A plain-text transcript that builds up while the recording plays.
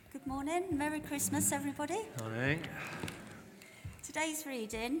Morning, Merry Christmas everybody. Morning. Today's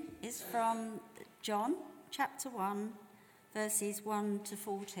reading is from John chapter 1 verses 1 to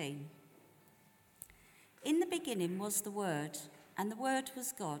 14. In the beginning was the Word, and the Word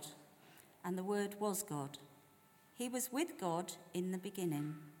was God, and the Word was God. He was with God in the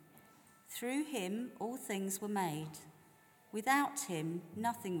beginning. Through him all things were made. Without him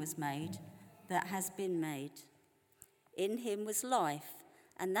nothing was made that has been made. In him was life,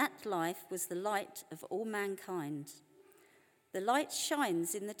 and that life was the light of all mankind. The light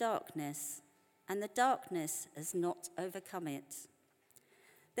shines in the darkness, and the darkness has not overcome it.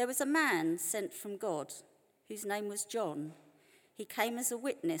 There was a man sent from God, whose name was John. He came as a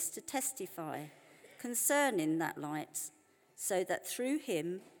witness to testify concerning that light, so that through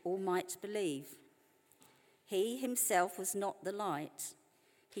him all might believe. He himself was not the light.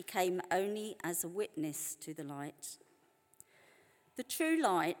 He came only as a witness to the light. The true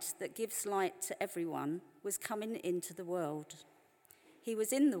light that gives light to everyone was coming into the world. He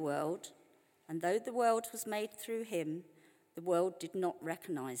was in the world, and though the world was made through him, the world did not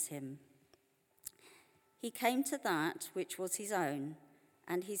recognize him. He came to that which was his own,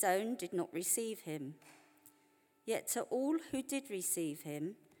 and his own did not receive him. Yet to all who did receive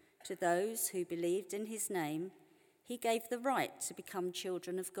him, to those who believed in his name, he gave the right to become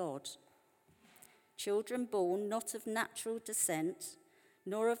children of God. Children born not of natural descent,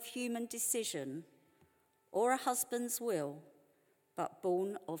 nor of human decision, or a husband's will, but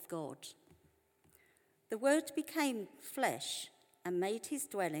born of God. The Word became flesh and made his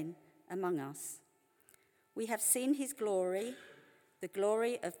dwelling among us. We have seen his glory, the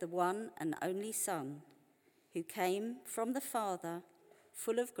glory of the one and only Son, who came from the Father,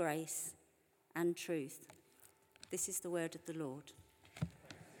 full of grace and truth. This is the word of the Lord.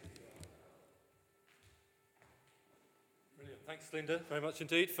 Thanks, Linda, very much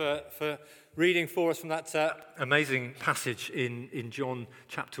indeed for reading for us from that amazing passage in John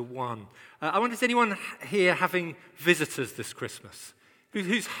chapter 1. I wonder, is anyone here having visitors this Christmas?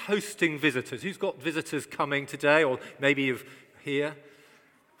 Who's hosting visitors? Who's got visitors coming today, or maybe you're here?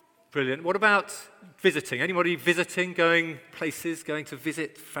 Brilliant. What about visiting? Anybody visiting, going places, going to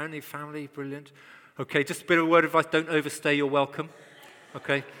visit family? Brilliant. Okay, just a bit of a word of advice, don't overstay your welcome.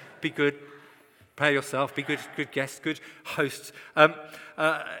 Okay, be good. Prepare yourself, be good guests, good hosts. I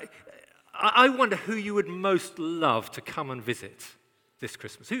wonder who you would most love to come and visit this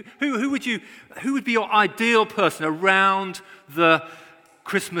Christmas. Who would be your ideal person around the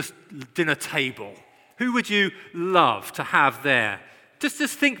Christmas dinner table? Who would you love to have there? Just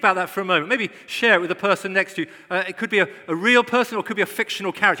think about that for a moment. Maybe share it with the person next to you. It could be a real person, or it could be a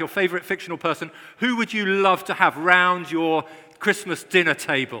fictional character, your favorite fictional person. Who would you love to have round your Christmas dinner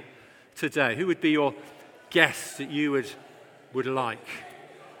table today? Who would be your guest that you would like?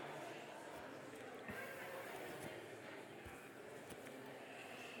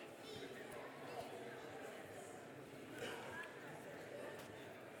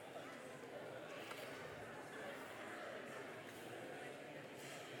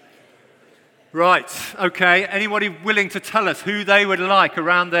 Right, okay. Anybody willing to tell us who they would like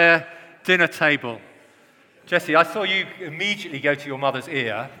around their dinner table? Jesse, I saw you immediately go to your mother's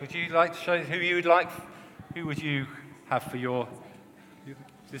ear. Would you like to show who you would like? Who would you have for your...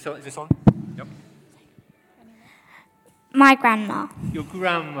 Is this on? Yep. My grandma. Your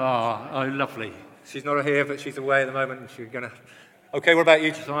grandma. Oh, lovely. She's not here, but she's away at the moment. She's going to... Okay, what about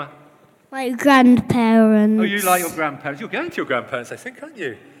you, Josiah? My grandparents. Oh, you like your grandparents. You're going to your grandparents, I think, aren't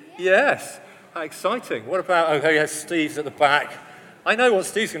you? Yes. How exciting. What about... Oh, yes, Steve's at the back. I know what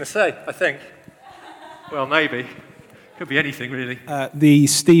Steve's going to say, I think. Well, maybe. Could be anything, really. The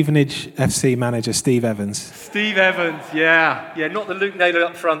Stevenage FC manager, Steve Evans. Steve Evans, yeah. Yeah, not the Luke Naylor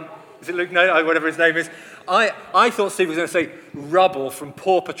up front. Is it Luke Naylor? Whatever his name is. I thought Steve was going to say Rubble from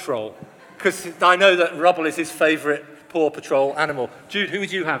Paw Patrol, because I know that Rubble is his favourite Paw Patrol animal. Jude, who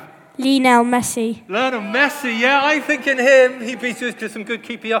would you have? Lionel Messi. Lionel Messi, yeah, I'm thinking him. He'd be just some good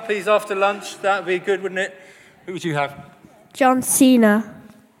keepy-uppies after lunch. That would be good, wouldn't it? Who would you have? John Cena.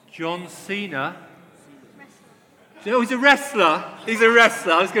 John Cena? Oh, he's a wrestler. He's a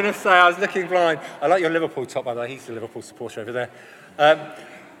wrestler. I was going to say, I was looking blind. I like your Liverpool top, by the way. He's the Liverpool supporter over there.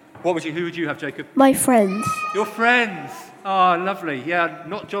 Who would you have, Jacob? My friends. Your friends. Oh, lovely. Yeah,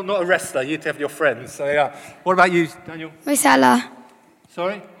 not John, not a wrestler. You'd have your friends. So, yeah. What about you, Daniel? Mo Salah.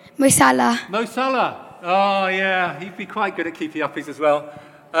 Sorry? Mo Salah. Mo Salah. Oh, yeah. He'd be quite good at keepy-uppies as well.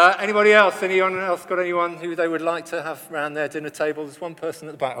 Anybody else? Anyone else got anyone who they would like to have around their dinner table? There's one person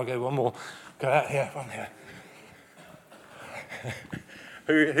at the back. I'll go one more. Go out here, one here.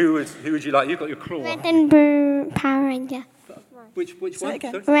 Who would you like? You've got your claw. Red and blue Power Ranger. Which one? Sorry?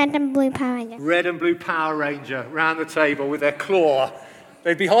 Red and blue Power Ranger. Red and blue Power Ranger round the table with their claw.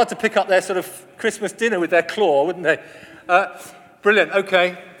 They'd be hard to pick up their sort of Christmas dinner with their claw, wouldn't they? Brilliant.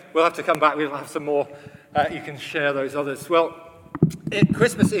 Okay, we'll have to come back. We'll have some more. You can share those others. Well,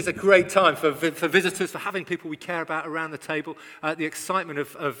 Christmas is a great time for visitors, for having people we care about around the table, the excitement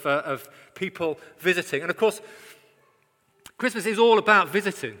of people visiting. And of course, Christmas is all about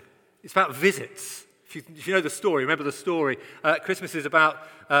visiting. It's about visits. If you know the story, remember the story, Christmas is about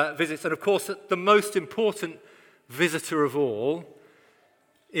visits. And of course, the most important visitor of all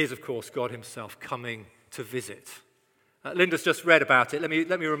is, of course, God himself coming to visit. Linda's just read about it. Let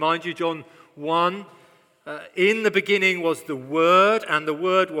me remind you, John 1, in the beginning was the Word, and the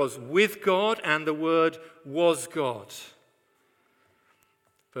Word was with God, and the Word was God.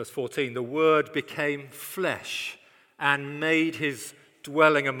 Verse 14, the Word became flesh and made his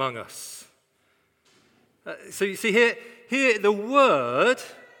dwelling among us. So you see here the Word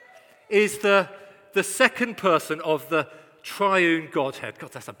is the second person of the triune Godhead.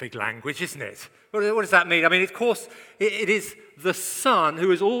 God, that's a big language, isn't it? What does that mean? I mean, of course, it is the Son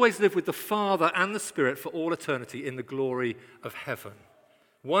who has always lived with the Father and the Spirit for all eternity in the glory of heaven.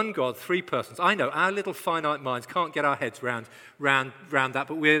 One God, three persons. I know our little finite minds can't get our heads round that,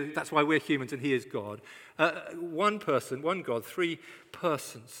 but that's why we're humans and he is God. One person, one God, three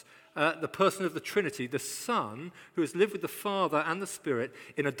persons. The person of the Trinity, the Son, who has lived with the Father and the Spirit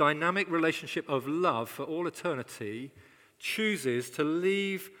in a dynamic relationship of love for all eternity, chooses to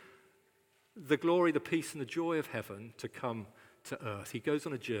leave the glory, the peace, and the joy of heaven to come to earth. He goes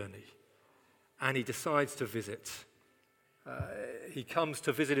on a journey, and he decides to visit. He comes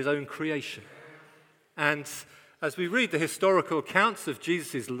to visit his own creation. And as we read the historical accounts of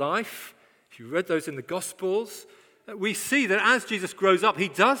Jesus' life, if you read those in the Gospels, we see that as Jesus grows up, he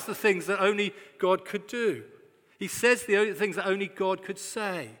does the things that only God could do. He says the things that only God could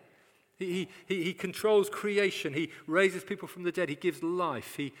say. He controls creation. He raises people from the dead. He gives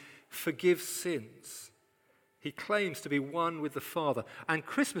life. He forgives sins. He claims to be one with the Father. And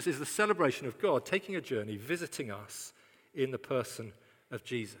Christmas is the celebration of God taking a journey, visiting us in the person of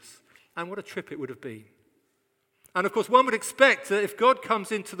Jesus. And what a trip it would have been. And of course, one would expect that if God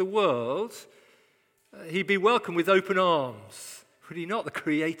comes into the world, he'd be welcomed with open arms. Would he not, the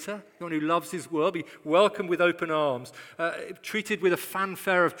Creator, the one who loves his world, be welcomed with open arms, treated with a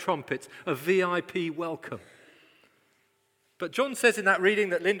fanfare of trumpets, a VIP welcome? But John says in that reading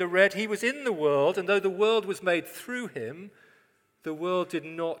that Linda read, he was in the world, and though the world was made through him, the world did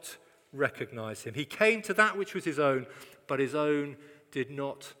not recognize him. He came to that which was his own, but his own did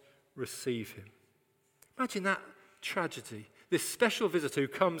not receive him. Imagine that tragedy. This special visitor who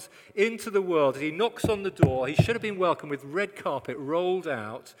comes into the world, as he knocks on the door, he should have been welcomed with red carpet rolled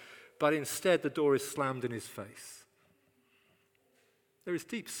out, but instead the door is slammed in his face. There is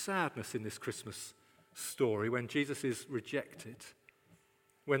deep sadness in this Christmas story when Jesus is rejected,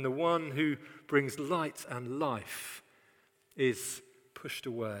 when the one who brings light and life is pushed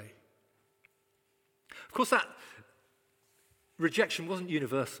away. Of course, that rejection wasn't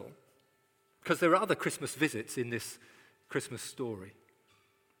universal, because there are other Christmas visits in this Christmas story.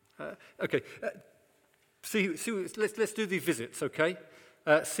 Let's do these visits, okay?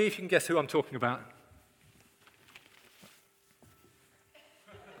 See if you can guess who I'm talking about.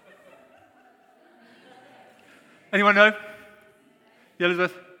 Anyone know? Yeah,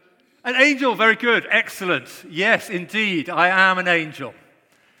 Elizabeth? An angel, very good, excellent. Yes, indeed, I am an angel.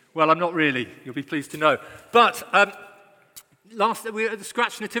 Well, I'm not really, you'll be pleased to know. But we were at the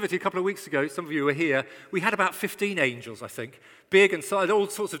Scratch Nativity a couple of weeks ago, some of you were here, we had about 15 angels, I think, big and all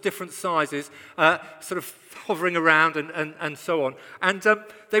sorts of different sizes, sort of hovering around and so on. And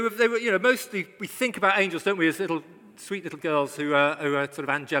they were, mostly we think about angels, don't we, as sweet little girls who are sort of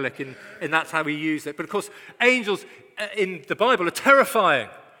angelic, and that's how we use it. But of course, angels in the Bible are terrifying.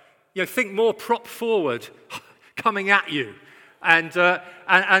 Think more prop forward, coming at you. And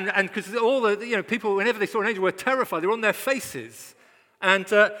because all the people, whenever they saw an angel, were terrified. They were on their faces, and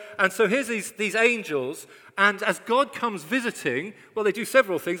so here's these angels, and as God comes visiting, well, they do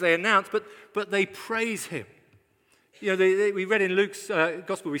several things. They announce, but they praise Him. We read in Luke's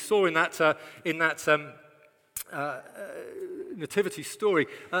Gospel. We saw in that nativity story,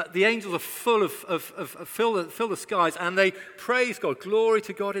 the angels are full fill the skies, and they praise God. Glory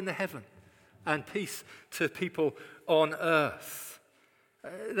to God in the heaven, and peace to people on earth.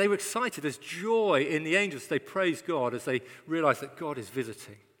 They were excited. There's joy in the angels. They praise God as they realize that God is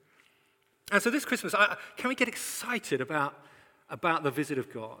visiting. And so this Christmas, can we get excited about the visit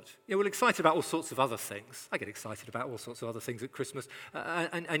of God? We're excited about all sorts of other things. I get excited about all sorts of other things at Christmas.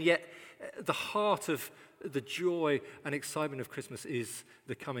 And yet, the heart of the joy and excitement of Christmas is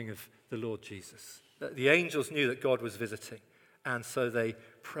the coming of the Lord Jesus. The angels knew that God was visiting, and so they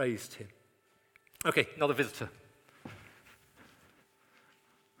praised him. Okay, another visitor.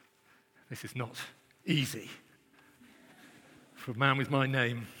 This is not easy for a man with my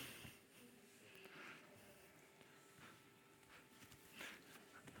name.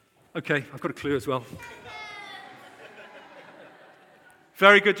 Okay, I've got a clue as well.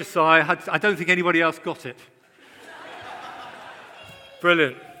 Very good, Josiah. I don't think anybody else got it.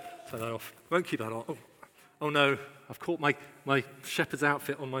 Brilliant. Turn that off. Won't keep that on. Oh no, I've caught my shepherd's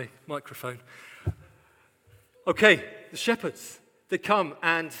outfit on my microphone. Okay, the shepherds, they come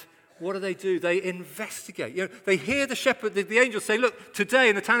and what do? They investigate. You know, they hear the shepherd, the angels say, look, today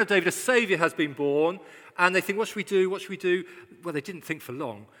in the town of David a Saviour has been born. And they think, what should we do? What should we do? Well, they didn't think for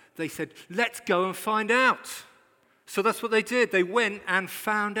long. They said, let's go and find out. So that's what they did. They went and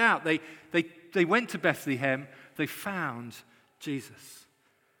found out. They went to Bethlehem. They found Jesus.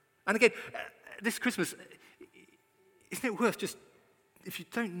 And again, this Christmas, isn't it worth just, if you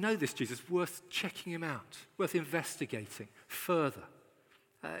don't know this Jesus, worth checking him out, worth investigating further.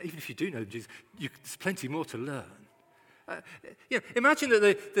 Even if you do know Jesus, there's plenty more to learn. Imagine that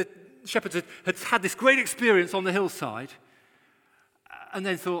the shepherds had this great experience on the hillside and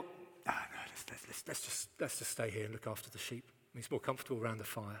then thought, no, let's just stay here and look after the sheep. I mean, it's more comfortable around the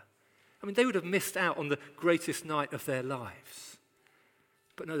fire. I mean, they would have missed out on the greatest night of their lives.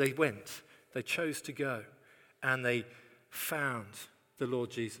 But no, they went. They chose to go. And they found the Lord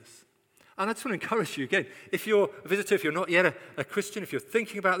Jesus. And I just want to encourage you again, if you're a visitor, if you're not yet a Christian, if you're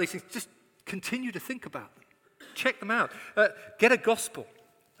thinking about these things, just continue to think about them. Check them out. Get a gospel.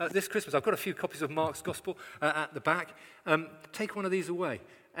 This Christmas, I've got a few copies of Mark's Gospel at the back. Take one of these away.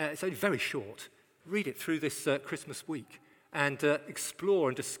 It's only very short. Read it through this Christmas week and explore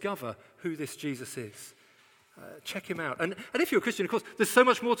and discover who this Jesus is. Check him out. And if you're a Christian, of course, there's so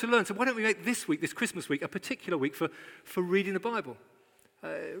much more to learn. So why don't we make this week, this Christmas week, a particular week for reading the Bible?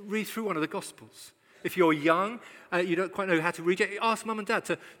 Read through one of the Gospels. If you're young, you don't quite know how to read it, ask Mum and Dad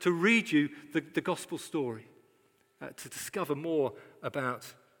to read you the Gospel story, to discover more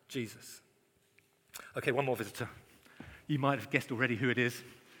about Jesus. Okay, one more visitor. You might have guessed already who it is.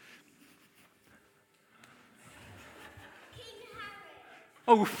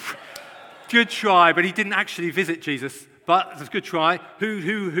 Oh, good try, but he didn't actually visit Jesus. But it's a good try.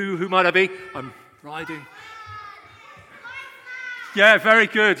 Who might I be? I'm riding. Yeah, very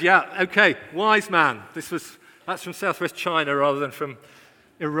good. Yeah, okay. Wise man. That's from southwest China rather than from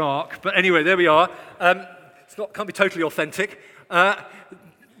Iraq. But anyway, there we are. Can't be totally authentic.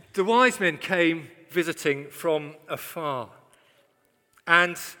 The wise men came visiting from afar.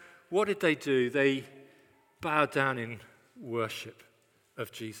 And what did they do? They bowed down in worship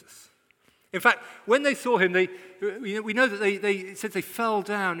of Jesus. In fact, when they saw him, we know that it said they fell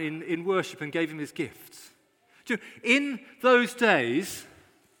down in worship and gave him his gifts. In those days,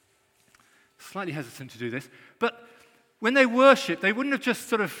 slightly hesitant to do this, but when they worshipped, they wouldn't have just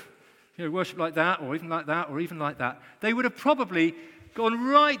sort of worshipped like that, or even like that, or even like that. They would have probably gone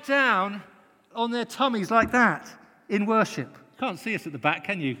right down on their tummies like that in worship. You can't see us at the back,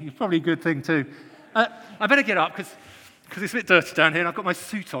 can you? It's probably a good thing too. I better get up because it's a bit dirty down here and I've got my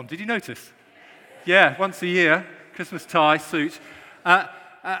suit on. Did you notice? Yeah, once a year, Christmas tie, suit.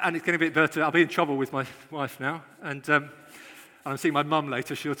 And it's getting a bit dirty. I'll be in trouble with my wife now. And I'm seeing my mum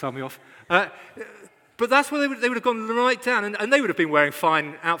later. She'll tell me off. But that's where they would have gone right down. And they would have been wearing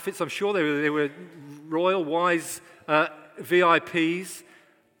fine outfits, I'm sure. They were royal, wise VIPs.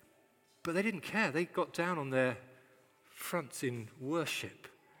 But they didn't care. They got down on their fronts in worship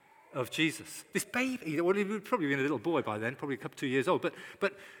of Jesus. This baby, well, he would probably been a little boy by then, probably 2 years old.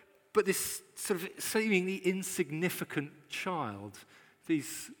 But this sort of seemingly insignificant child,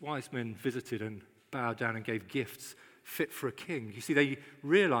 these wise men visited and bowed down and gave gifts fit for a king. You see, they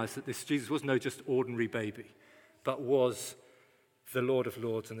realized that this Jesus was no just ordinary baby, but was the Lord of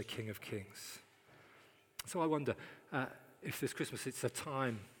Lords and the King of Kings. So I wonder if this Christmas it's a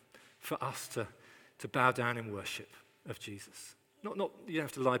time for us to bow down in worship of Jesus. Not you don't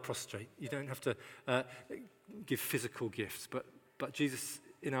have to lie prostrate. You don't have to give physical gifts, but Jesus,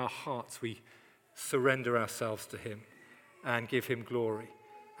 in our hearts, we surrender ourselves to him and give him glory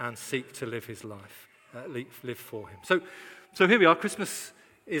and seek to live his life, live for him. So here we are. Christmas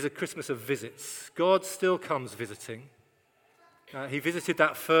is a Christmas of visits. God still comes visiting. He visited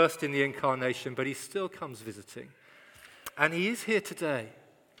that first in the incarnation, but he still comes visiting. And he is here today.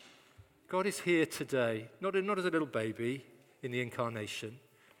 God is here today, not as a little baby in the incarnation,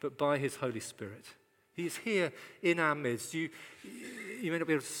 but by his Holy Spirit. He is here in our midst. You may not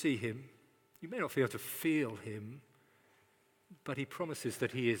be able to see him, You may not be able to feel him, but he promises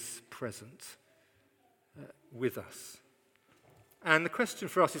that he is present with us. And the question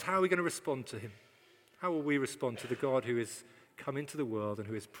for us is, how are we going to respond to him? How will we respond to the God who is come into the world and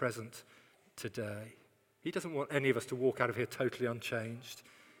who is present today? He doesn't want any of us to walk out of here totally unchanged.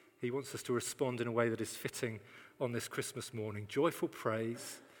 He wants us to respond in a way that is fitting on this Christmas morning. Joyful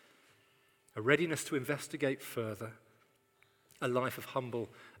praise, a readiness to investigate further, a life of humble,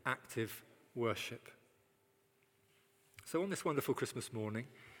 active worship. So on this wonderful Christmas morning,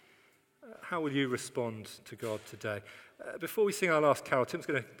 how will you respond to God today? Before we sing our last carol, Tim's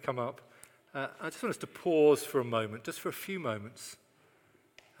going to come up. I just want us to pause for a moment, just for a few moments.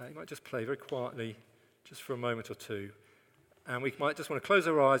 You might just play very quietly, just for a moment or two. And we might just want to close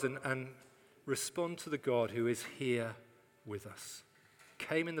our eyes and respond to the God who is here with us.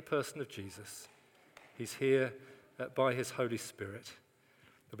 Came in the person of Jesus. He's here by his Holy Spirit.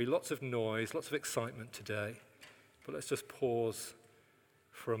 There'll be lots of noise, lots of excitement today. But let's just pause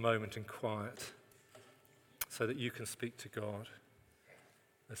for a moment in quiet so that you can speak to God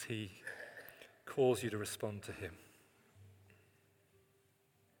as he calls you to respond to him.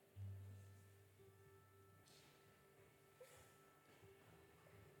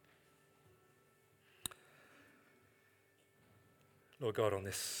 Lord God, on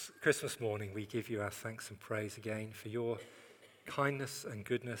this Christmas morning, we give you our thanks and praise again for your kindness and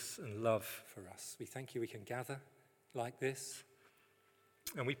goodness and love for us. We thank you we can gather like this.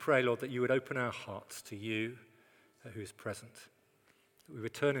 And we pray, Lord, that you would open our hearts to you who is present. That we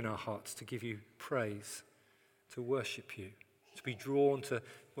would turn in our hearts to give you praise, to worship you, to be drawn to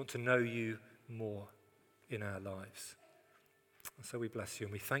want to know you more in our lives. And so we bless you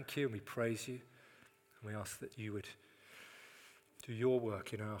and we thank you and we praise you. And we ask that you would do your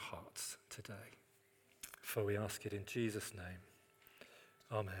work in our hearts today. For we ask it in Jesus' name.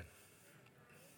 Amen.